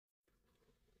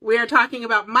We are talking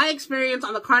about my experience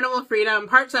on the Carnival Freedom,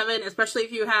 Part 7, especially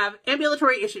if you have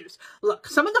ambulatory issues. Look,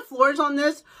 some of the floors on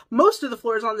this, most of the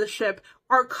floors on this ship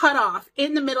are cut off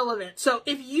in the middle of it. So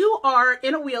if you are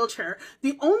in a wheelchair,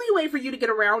 the only way for you to get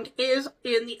around is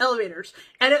in the elevators.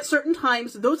 And at certain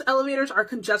times, those elevators are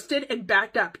congested and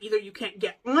backed up. Either you can't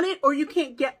get on it or you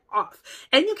can't get off.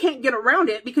 And you can't get around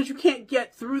it because you can't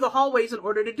get through the hallways in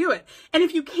order to do it. And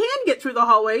if you can get through the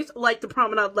hallways, like the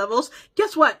promenade levels,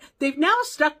 guess what? They've now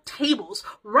stuck tables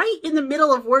right in the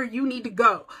middle of where you need to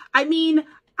go. I mean,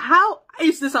 how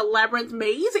is this a labyrinth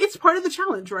maze? It's part of the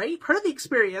challenge, right? Part of the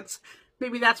experience.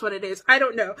 Maybe that's what it is. I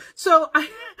don't know. So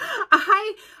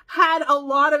I had a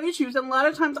lot of issues, and a lot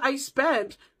of times I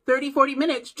spent 30, 40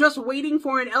 minutes just waiting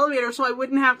for an elevator so I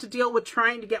wouldn't have to deal with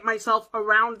trying to get myself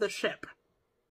around the ship.